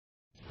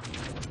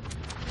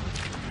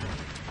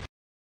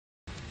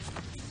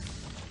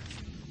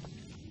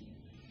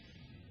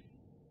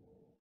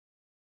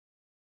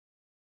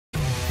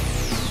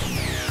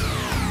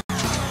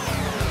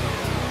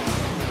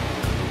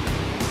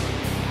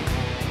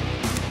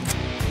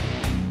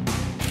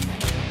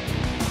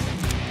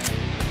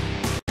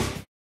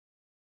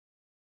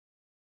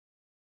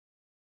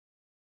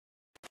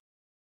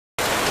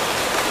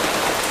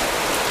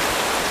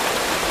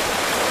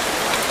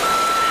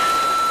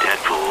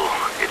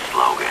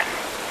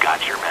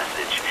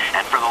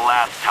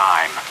last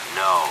time,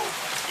 no.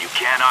 You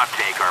cannot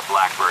take our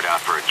Blackbird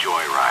out for a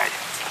joyride.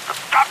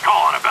 Stop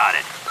calling about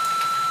it!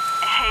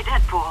 Hey,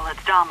 Deadpool,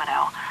 it's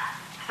Domino.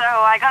 So,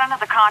 I got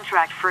another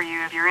contract for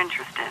you if you're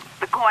interested.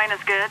 The coin is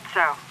good,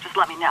 so just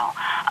let me know.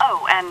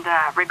 Oh, and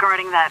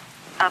regarding that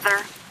other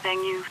thing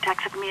you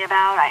texted me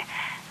about, I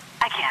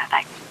can't.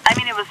 I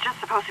mean, it was just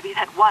supposed to be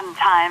that one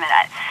time,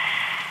 and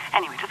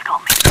anyway, just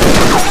call me.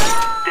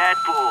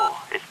 Deadpool,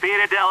 it's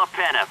Peter Della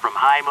Penna from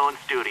High Moon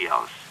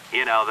Studios.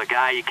 You know, the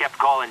guy you kept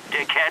calling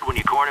dickhead when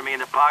you cornered me in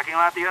the parking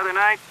lot the other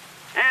night?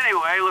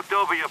 Anyway, looked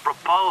over your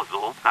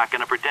proposal. Not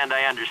gonna pretend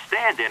I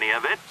understand any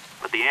of it,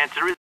 but the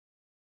answer is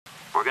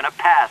we're gonna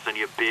pass on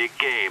your big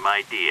game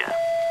idea.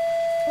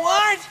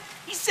 What?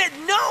 He said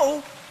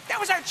no? That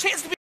was our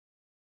chance to be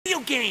a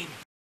video game.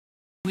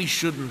 We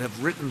shouldn't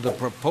have written the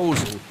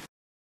proposal.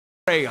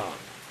 Crayon,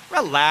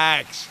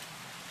 relax.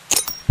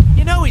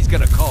 You know he's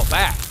gonna call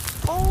back.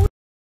 Oh,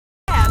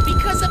 yeah,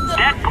 because of the...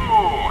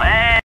 Deadpool!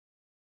 Hey,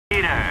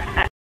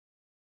 Peter.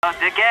 Oh,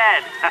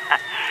 dickhead.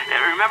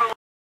 Remember when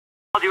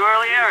I called you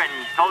earlier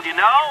and told you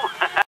no?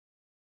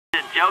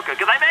 Joker,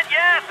 because I meant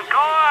yes, of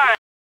course.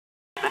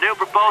 The new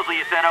proposal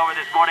you sent over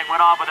this morning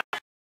went off with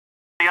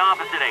the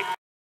opposite ache.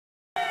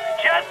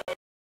 Just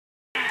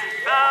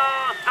so,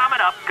 sum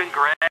it up,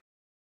 congratulations.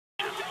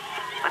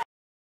 Let's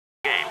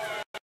game.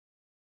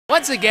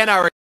 Once again,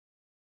 our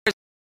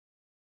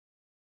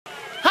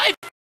high.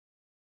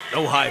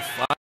 No high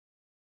five.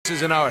 This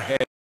is in our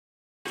head.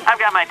 I've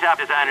got my top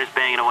designers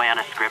banging away on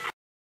a script.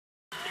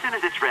 As soon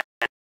as it's ready,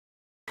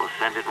 we'll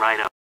send it right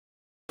up.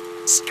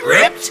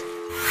 Script?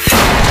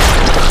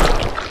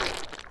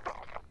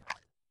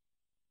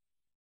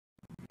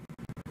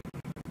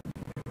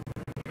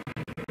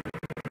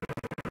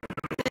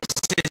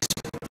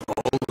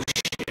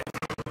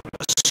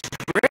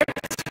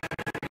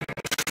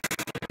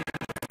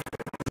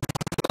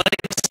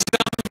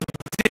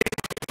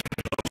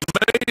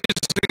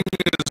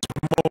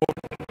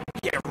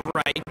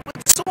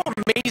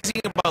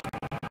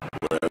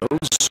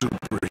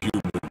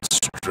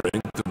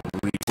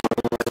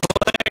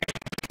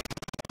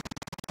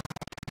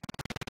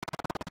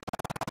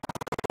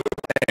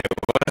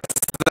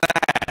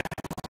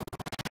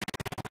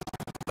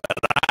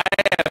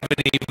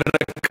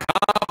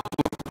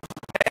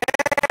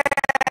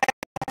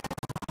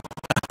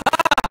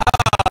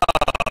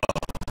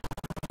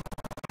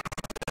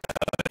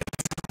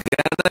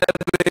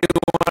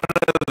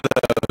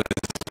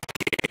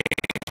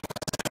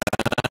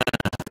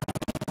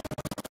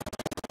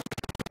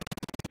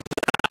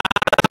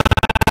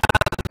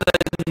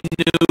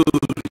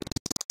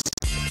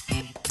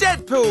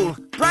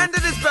 Deadpool,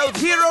 branded as both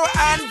hero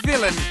and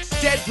villain.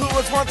 Deadpool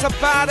was once a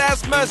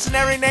badass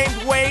mercenary named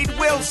Wade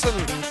Wilson.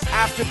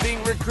 After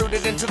being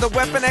recruited into the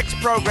Weapon X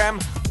program,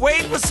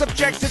 Wade was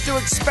subjected to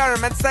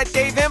experiments that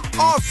gave him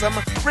awesome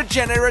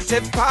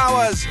regenerative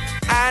powers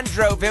and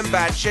drove him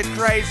batshit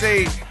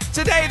crazy.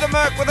 Today, the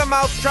merc with a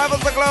mouth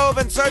travels the globe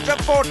in search of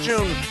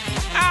fortune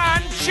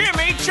and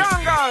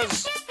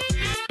chimichangas.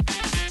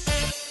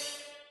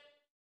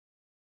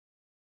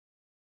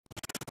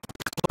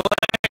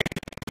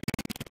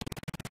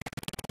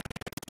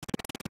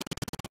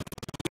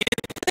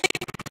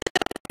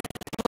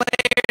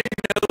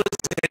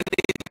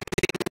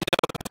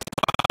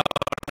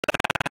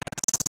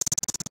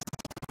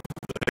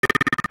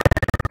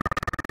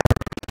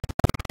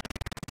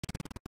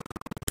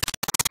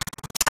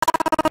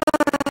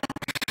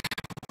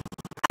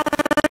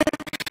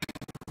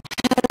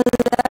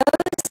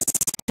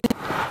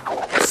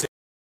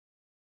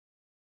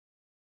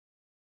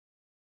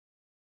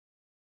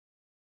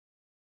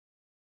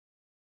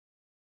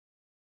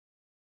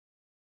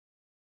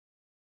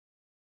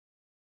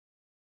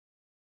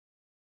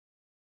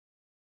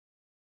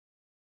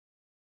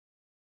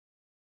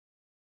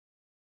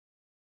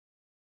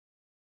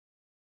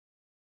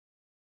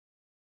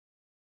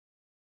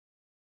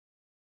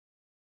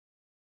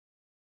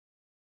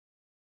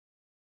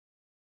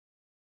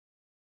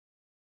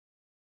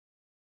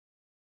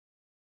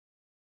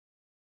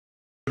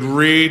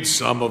 Read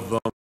some of them.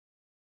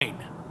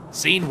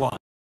 Scene 1.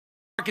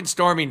 Dark and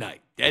stormy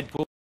night.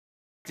 Deadpool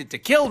to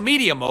kill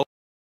Media Mode,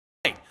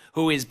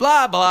 who is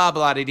blah blah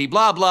blah dee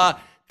blah blah.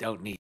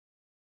 Don't need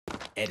to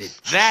edit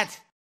that.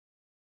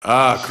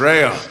 Ah,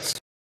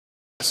 crayons.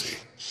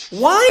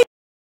 Why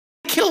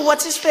kill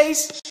what's his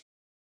face?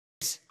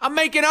 I'm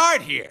making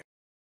art here.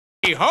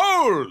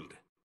 Behold!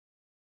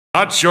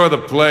 Not sure the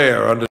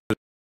player understood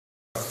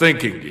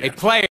thinking yet. A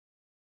player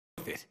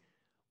with it.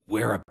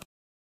 We're a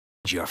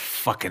your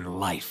fucking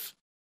life.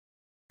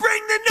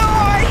 Bring the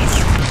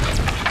noise!